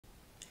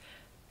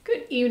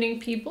Good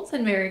evening, peoples,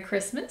 and Merry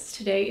Christmas.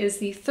 Today is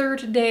the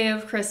third day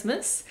of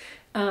Christmas.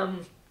 So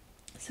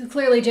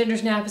clearly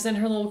Gingersnap is in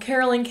her little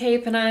caroling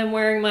cape, and I'm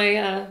wearing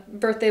my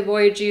birthday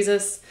boy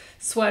Jesus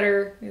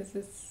sweater.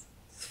 It's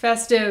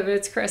festive,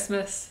 it's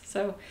Christmas,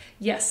 so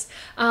yes.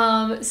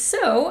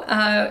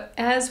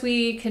 As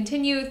we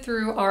continue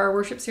through our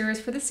worship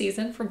series for the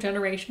season, from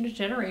generation to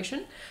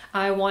generation,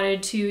 I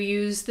wanted to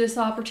use this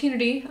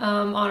opportunity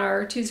on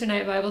our Tuesday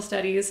night Bible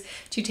studies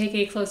to take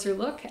a closer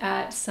look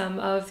at some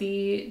of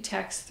the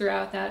texts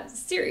throughout that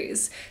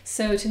series.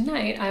 So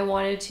tonight I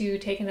wanted to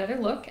take another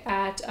look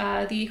at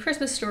the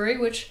Christmas story,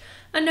 which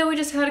I know we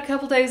just had a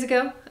couple days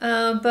ago,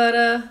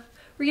 but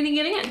we're gonna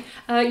get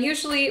in.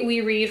 Usually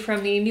we read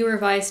from the New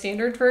Revised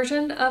Standard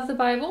Version of the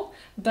Bible,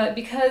 but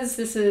because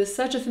this is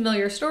such a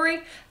familiar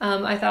story,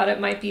 I thought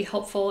it might be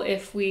helpful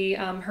if we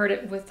heard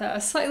it with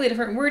a slightly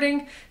different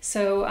wording.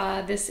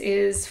 So this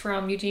is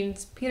from Eugene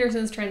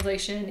Peterson's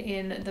translation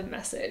in The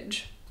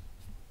Message.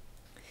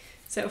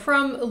 So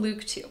from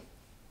Luke 2.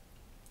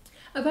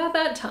 About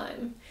that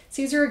time,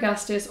 Caesar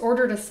Augustus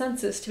ordered a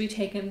census to be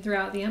taken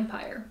throughout the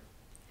empire.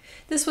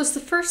 This was the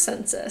first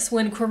census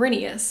when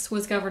Quirinius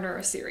was governor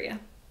of Syria.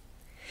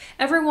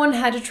 Everyone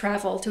had to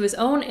travel to his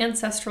own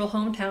ancestral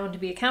hometown to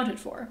be accounted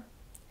for.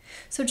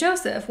 So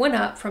Joseph went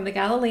up from the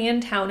Galilean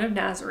town of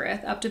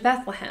Nazareth up to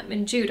Bethlehem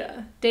in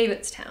Judah,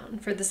 David's town,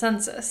 for the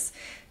census.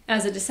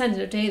 As a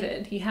descendant of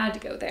David, he had to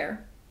go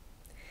there.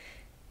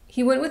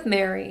 He went with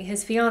Mary,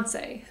 his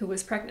fiancée, who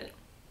was pregnant.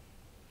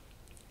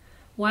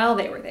 While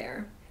they were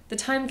there, the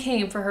time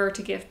came for her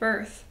to give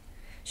birth.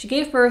 She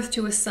gave birth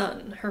to a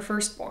son, her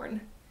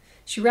firstborn.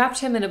 She wrapped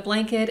him in a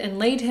blanket and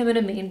laid him in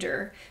a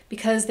manger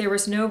because there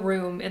was no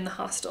room in the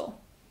hostel.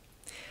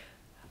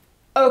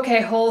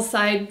 Okay, whole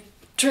side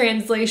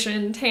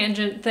translation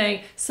tangent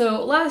thing.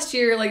 So last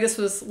year, this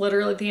was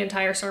literally the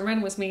entire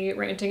sermon was me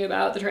ranting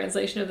about the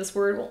translation of this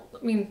word. Well,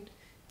 I mean,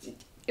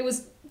 it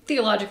was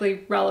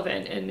theologically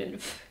relevant and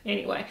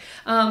anyway.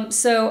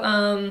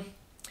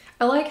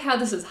 I like how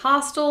this is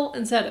hostel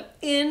instead of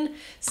inn.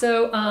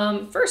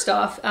 So first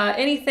off,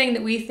 anything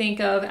that we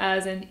think of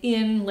as an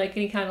inn, like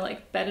any kind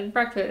of bed and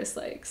breakfast,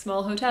 like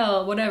small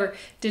hotel, whatever,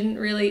 didn't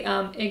really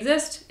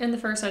exist in the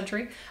first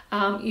century.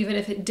 Even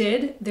if it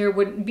did, there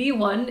wouldn't be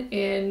one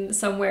in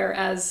somewhere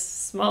as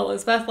small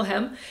as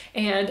Bethlehem.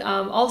 And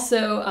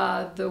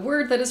also the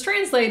word that is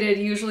translated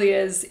usually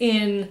as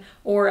inn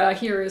or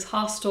here is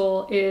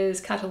hostel is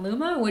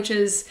kataluma, which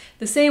is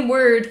the same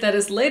word that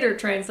is later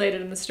translated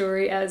in the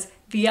story as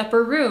the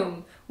upper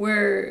room,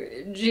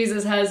 where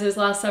Jesus has his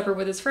Last Supper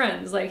with his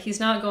friends. He's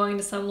not going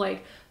to some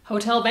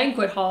hotel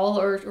banquet hall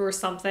or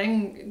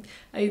something.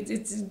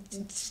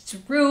 It's a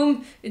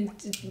room.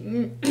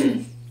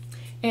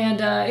 And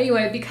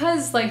anyway,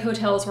 because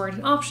hotels weren't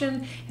an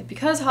option, and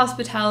because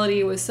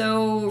hospitality was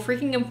so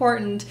freaking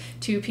important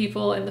to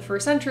people in the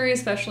first century,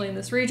 especially in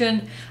this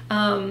region,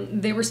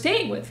 they were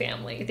staying with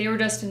family. They were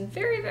just in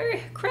very,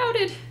 very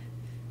crowded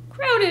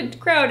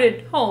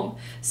home.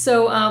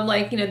 So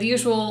the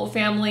usual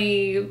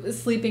family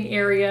sleeping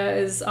area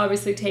is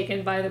obviously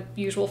taken by the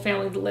usual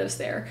family that lives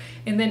there.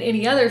 And then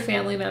any other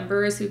family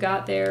members who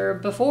got there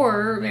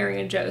before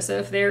Mary and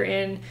Joseph, they're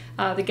in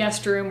the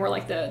guest room or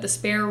the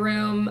spare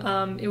room.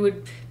 It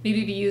would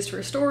maybe be used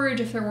for storage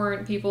if there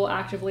weren't people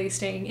actively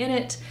staying in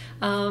it.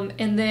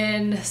 And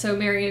then so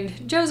Mary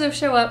and Joseph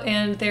show up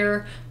and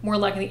they're more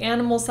like the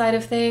animal side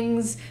of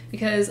things,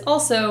 because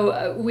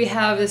also we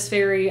have this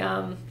very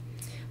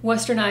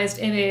westernized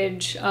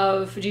image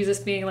of Jesus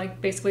being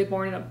basically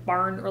born in a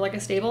barn or a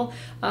stable,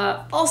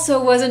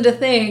 also wasn't a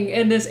thing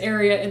in this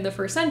area in the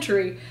first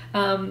century.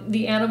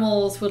 The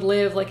animals would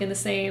live in the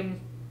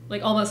same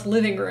almost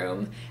living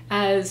room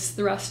as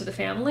the rest of the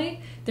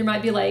family. There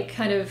might be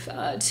kind of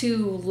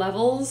two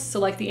levels, so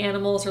the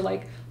animals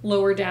are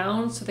lower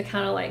down, so they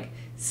kind of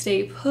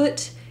stay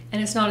put.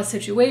 And it's not a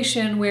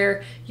situation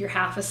where you're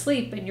half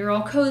asleep and you're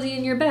all cozy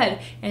in your bed,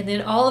 and then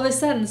all of a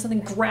sudden something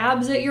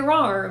grabs at your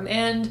arm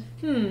and,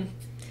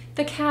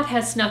 the cat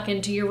has snuck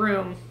into your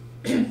room.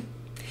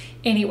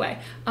 Anyway,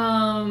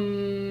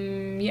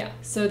 yeah,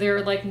 so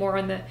they're more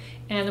on the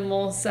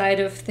animal side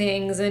of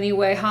things.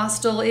 Anyway,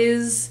 hostel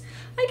is,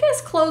 I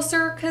guess,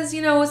 closer, because,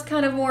 it's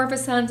kind of more of a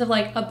sense of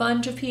a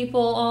bunch of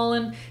people all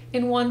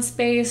in one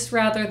space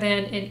rather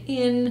than an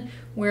inn,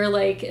 where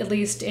at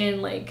least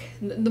in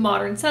the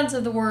modern sense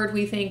of the word,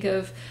 we think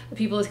of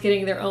people as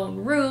getting their own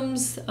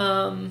rooms.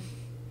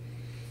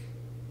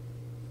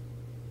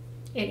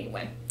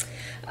 Anyway.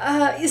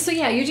 So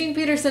yeah, Eugene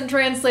Peterson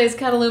translates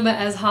Cataluma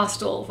as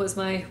hostel was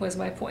my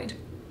point.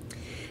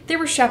 There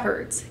were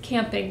shepherds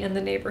camping in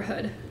the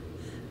neighborhood.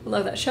 I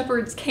love that,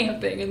 shepherds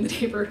camping in the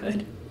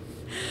neighborhood.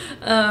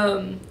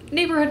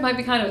 Neighborhood might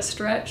be kind of a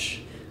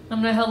stretch. I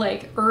don't know how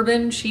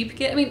urban sheep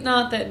get. I mean,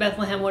 not that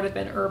Bethlehem would have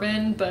been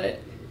urban, but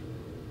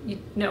you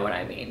know what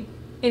I mean.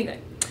 Anyway,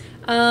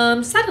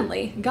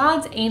 suddenly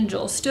God's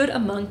angel stood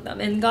among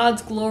them, and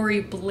God's glory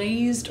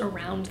blazed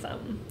around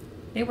them.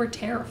 They were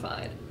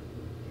terrified.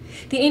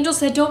 The angel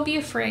said, "Don't be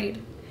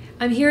afraid.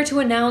 I'm here to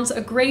announce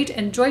a great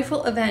and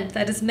joyful event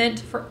that is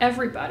meant for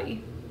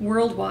everybody.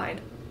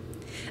 worldwide.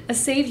 A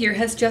Savior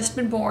has just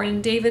been born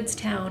in David's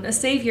town, a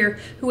Savior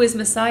who is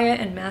Messiah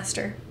and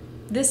Master.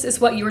 This is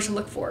what you are to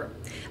look for,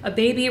 a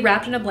baby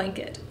wrapped in a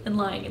blanket and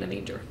lying in a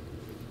manger.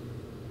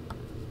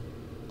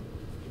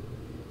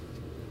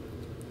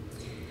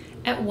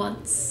 At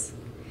once,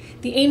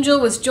 the angel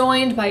was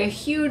joined by a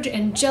huge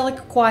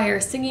angelic choir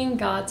singing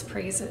God's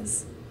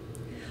praises.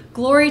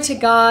 Glory to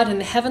God in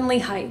the heavenly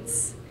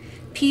heights,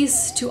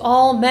 peace to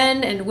all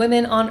men and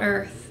women on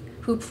earth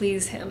who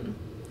please him.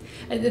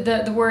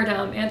 The word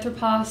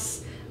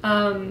anthropos,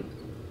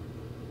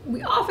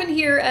 we often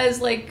hear as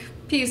like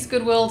peace,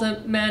 goodwill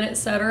to men,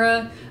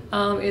 etc.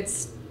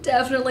 It's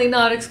definitely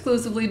not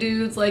exclusively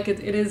dudes, like it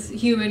is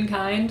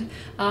humankind.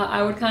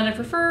 I would kind of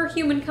prefer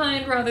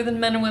humankind rather than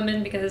men and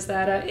women because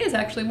that is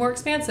actually more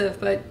expansive,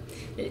 but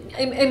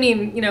I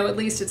mean, you know, at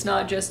least it's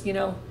not just, you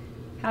know,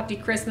 happy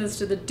Christmas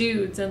to the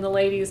dudes and the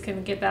ladies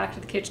can get back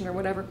to the kitchen or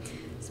whatever.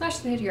 Smash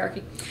the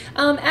patriarchy.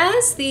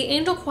 As the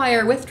angel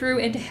choir withdrew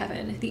into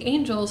heaven, the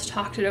angels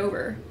talked it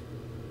over.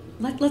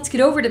 Let's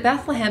get over to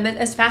Bethlehem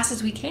as fast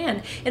as we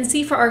can and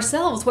see for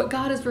ourselves what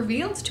God has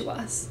revealed to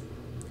us.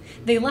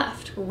 They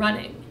left,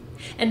 running,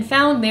 and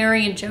found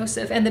Mary and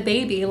Joseph and the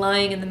baby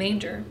lying in the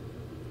manger.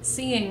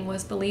 Seeing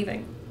was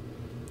believing.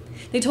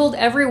 They told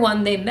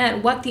everyone they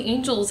met what the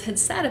angels had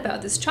said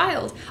about this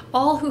child.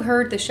 All who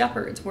heard the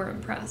shepherds were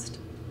impressed.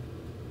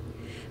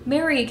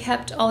 Mary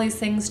kept all these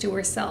things to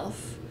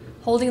herself,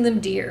 holding them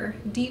dear,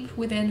 deep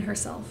within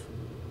herself.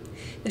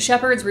 The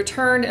shepherds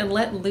returned and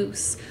let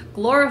loose,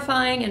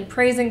 glorifying and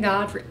praising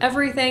God for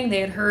everything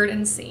they had heard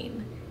and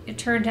seen. It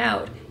turned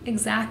out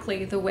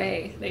exactly the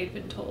way they'd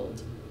been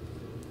told.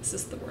 This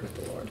is the word of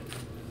the Lord.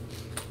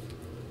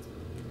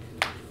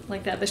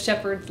 Like that, the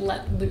shepherds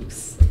let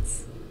loose.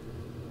 It's,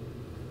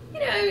 you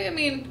know, I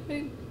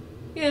mean,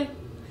 yeah.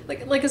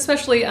 Like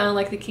especially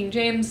like the King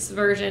James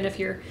version, if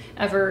you're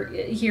ever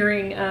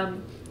hearing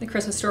the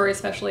Christmas story,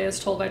 especially as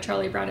told by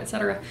Charlie Brown,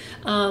 etc.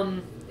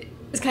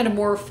 It's kind of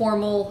more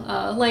formal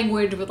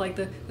language with like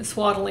the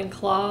swaddling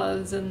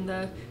cloths and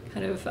the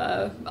kind of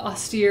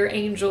austere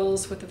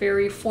angels with a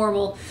very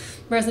formal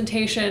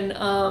presentation,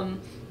 and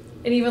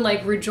even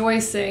like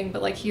rejoicing,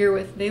 but like here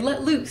with they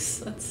let loose.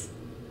 That's,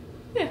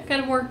 yeah,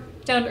 kind of more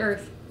down to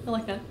earth. I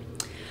like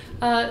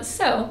that.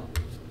 So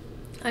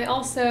I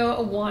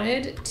also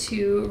wanted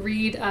to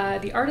read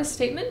the artist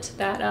statement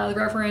that the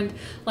Reverend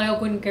Lisle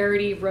Gwynn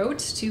Garrity wrote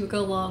to go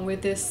along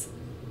with this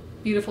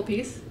beautiful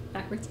piece,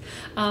 backwards,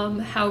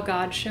 How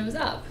God Shows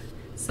Up.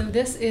 So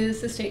this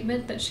is the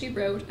statement that she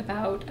wrote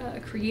about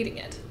creating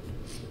it.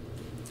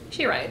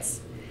 She writes,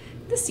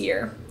 "This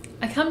year,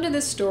 I come to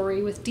this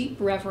story with deep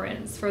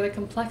reverence for the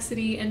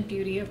complexity and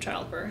beauty of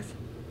childbirth."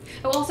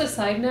 Oh, also,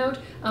 side note,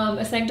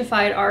 A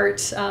Sanctified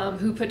Art,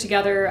 who put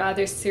together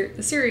the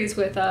series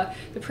with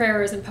the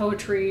prayers and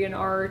poetry and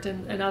art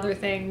and other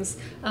things,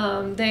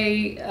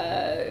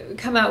 they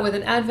come out with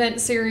an Advent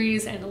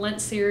series and a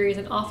Lent series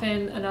and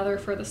often another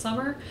for the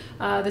summer.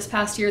 This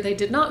past year they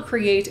did not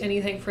create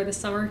anything for the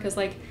summer because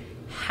like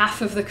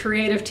half of the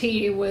creative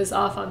team was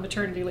off on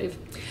maternity leave.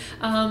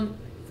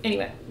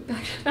 Anyway,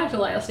 back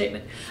to Lisle's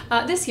statement.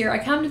 This year I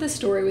come to this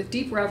story with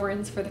deep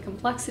reverence for the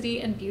complexity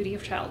and beauty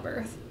of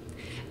childbirth.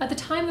 At the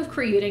time of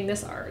creating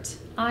this art,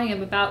 I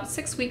am about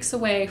 6 weeks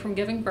away from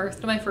giving birth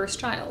to my first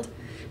child,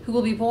 who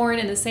will be born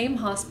in the same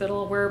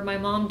hospital where my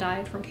mom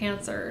died from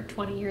cancer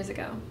 20 years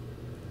ago.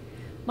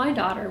 My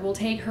daughter will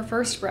take her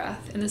first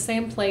breath in the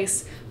same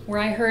place where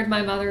I heard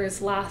my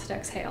mother's last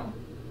exhale.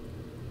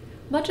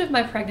 Much of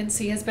my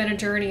pregnancy has been a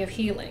journey of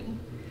healing,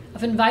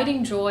 of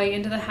inviting joy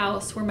into the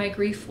house where my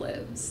grief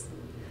lives,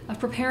 of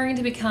preparing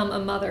to become a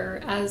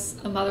mother as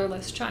a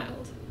motherless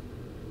child.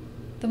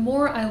 The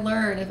more I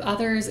learn of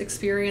others'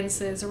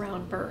 experiences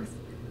around birth,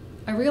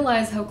 I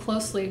realize how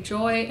closely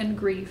joy and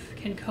grief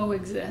can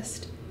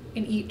coexist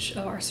in each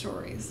of our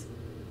stories.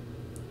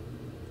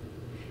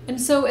 And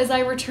so as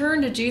I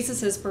return to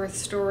Jesus' birth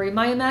story,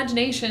 my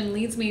imagination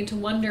leads me to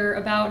wonder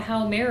about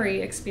how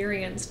Mary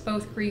experienced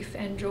both grief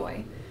and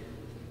joy.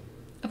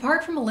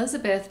 Apart from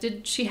Elizabeth,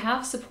 did she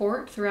have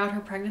support throughout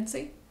her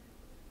pregnancy?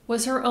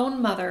 Was her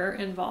own mother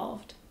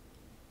involved?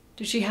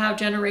 Did she have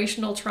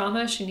generational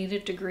trauma she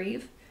needed to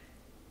grieve?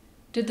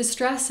 Did the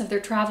stress of their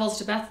travels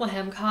to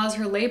Bethlehem cause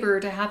her labor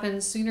to happen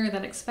sooner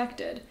than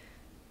expected?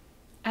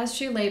 As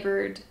she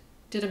labored,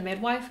 did a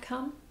midwife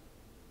come?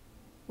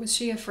 Was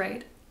she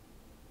afraid?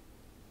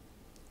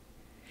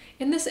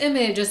 In this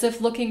image, as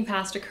if looking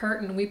past a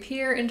curtain, we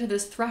peer into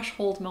this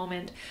threshold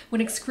moment when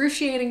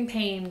excruciating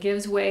pain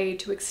gives way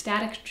to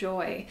ecstatic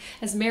joy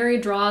as Mary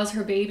draws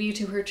her baby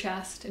to her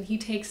chest and he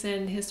takes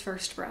in his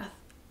first breath.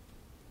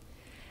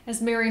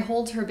 As Mary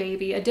holds her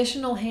baby,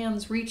 additional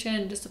hands reach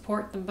in to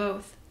support them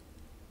both.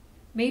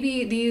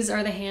 Maybe these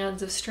are the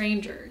hands of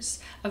strangers,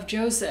 of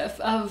Joseph,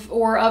 of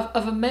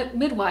a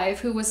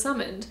midwife who was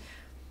summoned.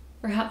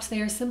 Perhaps they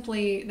are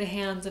simply the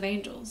hands of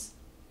angels.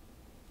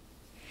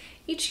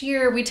 Each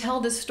year we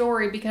tell this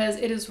story because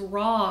it is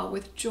raw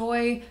with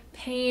joy,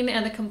 pain,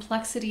 and the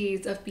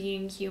complexities of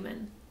being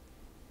human.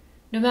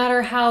 No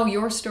matter how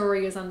your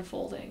story is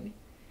unfolding,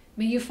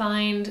 may you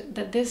find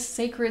that this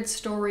sacred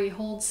story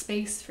holds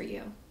space for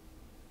you.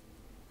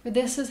 For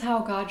this is how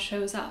God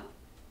shows up.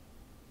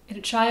 In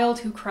a child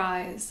who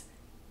cries,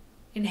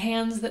 in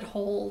hands that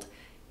hold,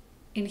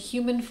 in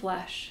human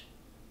flesh,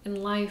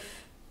 in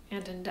life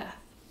and in death.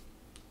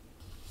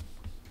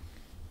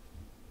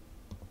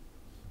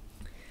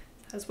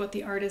 That's what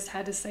the artist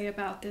had to say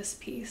about this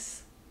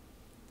piece.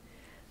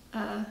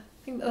 I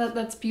think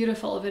that's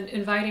beautiful, of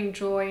inviting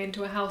joy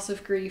into a house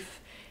of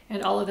grief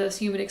and all of those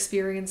human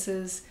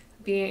experiences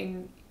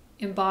being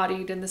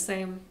embodied in the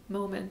same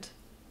moment.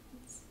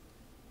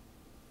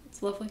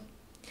 It's lovely.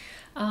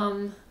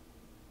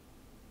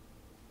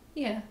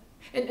 Yeah.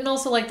 And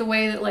also like the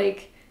way that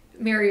like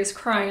Mary is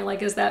crying,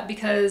 like, is that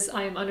because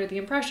I am under the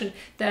impression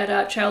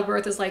that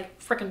childbirth is like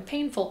frickin'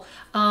 painful?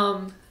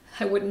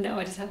 I wouldn't know,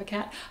 I just have a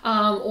cat.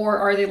 Or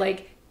are they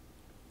like,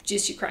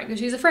 just she crying because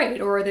she's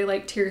afraid? Or are they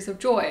like tears of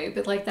joy?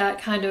 But like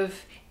that kind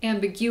of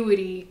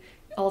ambiguity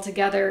all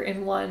together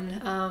in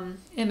one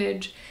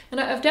image. And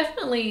I've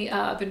definitely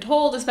been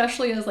told,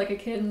 especially as like a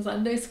kid in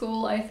Sunday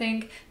school, I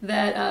think,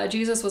 that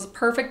Jesus was a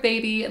perfect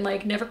baby and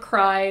like never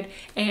cried,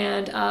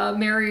 and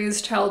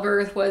Mary's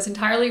childbirth was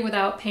entirely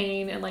without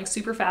pain and like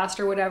super fast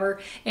or whatever.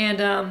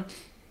 And I'm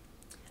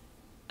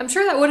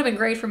sure that would have been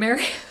great for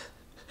Mary,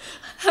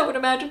 I would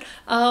imagine.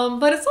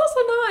 But it's also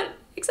not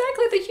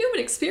exactly the human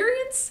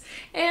experience,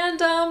 and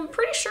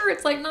pretty sure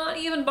it's like not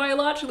even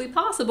biologically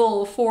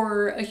possible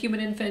for a human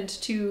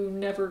infant to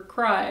never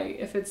cry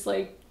if it's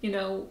like, you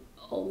know,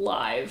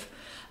 alive.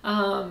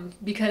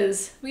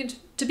 Because I mean,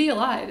 to be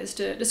alive is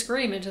to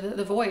scream into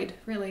the void,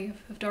 really,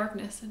 of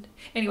darkness. And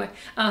anyway,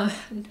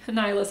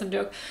 nihilism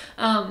joke.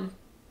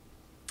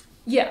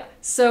 Yeah,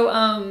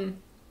 so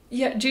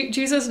yeah,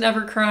 Jesus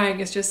never crying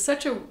is just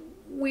such a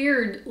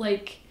weird,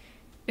 like,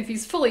 if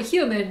he's fully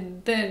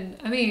human, then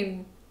I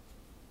mean,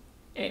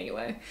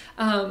 anyway,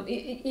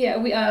 yeah,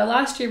 we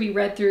last year we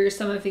read through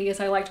some of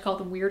these, I like to call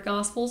them weird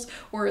gospels,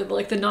 or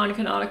like the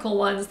non-canonical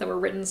ones that were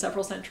written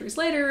several centuries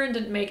later and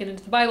didn't make it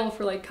into the Bible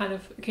for like kind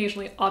of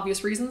occasionally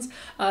obvious reasons,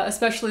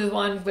 especially the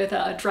one with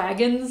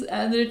dragons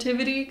and the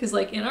nativity, because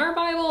like in our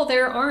Bible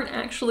there aren't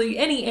actually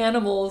any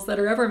animals that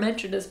are ever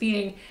mentioned as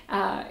being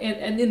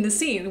in the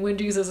scene when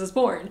Jesus is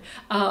born.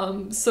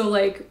 So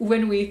like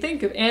when we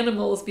think of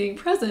animals being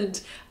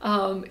present,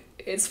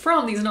 it's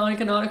from these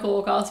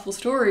non-canonical gospel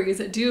stories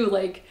that do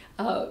like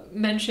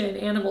mention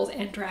animals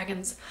and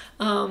dragons.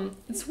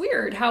 It's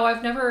weird how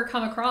I've never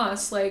come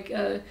across like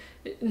a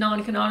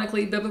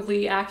non-canonically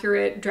biblically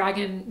accurate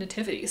dragon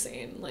nativity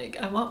scene. Like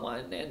I want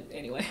one. And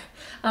anyway,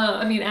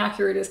 I mean,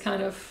 accurate is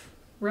kind of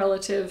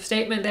relative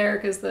statement there,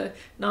 because the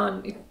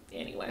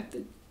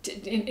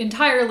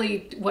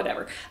entirely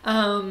whatever.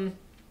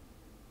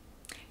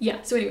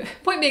 Yeah, so anyway,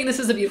 point being, this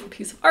is a beautiful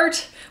piece of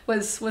art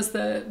was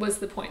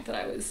the point that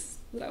I was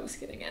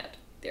getting at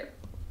there.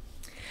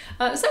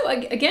 So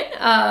again,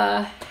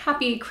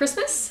 happy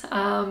Christmas.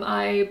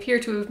 I appear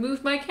to have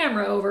moved my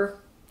camera over.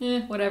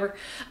 Whatever.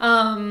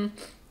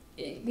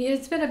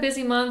 It's been a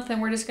busy month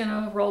and we're just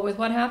gonna roll with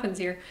what happens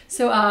here.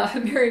 So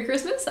Merry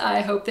Christmas.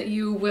 I hope that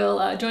you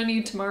will join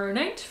me tomorrow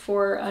night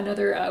for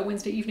another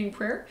Wednesday evening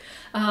prayer.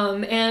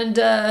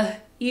 And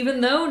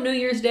even though New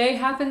Year's Day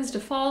happens to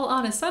fall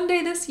on a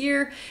Sunday this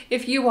year,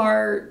 if you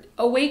are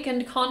awake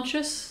and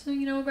conscious,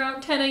 you know,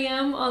 around 10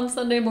 a.m. on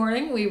Sunday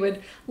morning, we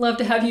would love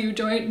to have you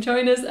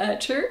join us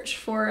at church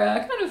for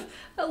kind of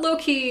a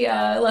low-key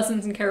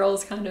lessons and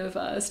carols kind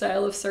of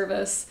style of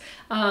service.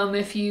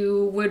 If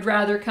you would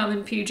rather come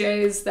in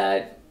PJs,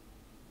 that,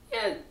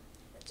 yeah,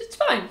 it's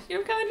fine, you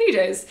know, come in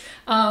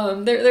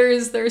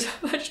PJs. There's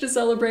much to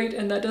celebrate,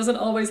 and that doesn't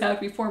always have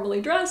to be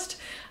formally dressed.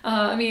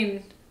 I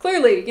mean,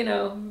 clearly, you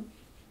know,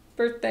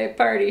 birthday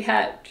party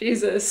hat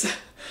Jesus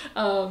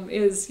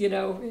is, you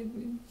know,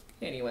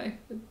 anyway.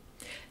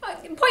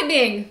 Point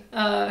being,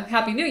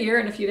 Happy New Year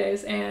in a few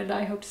days, and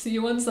I hope to see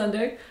you on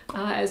Sunday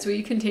as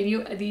we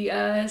continue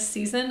the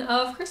season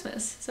of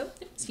Christmas. So,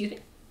 see you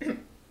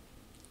then.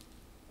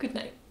 Good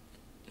night.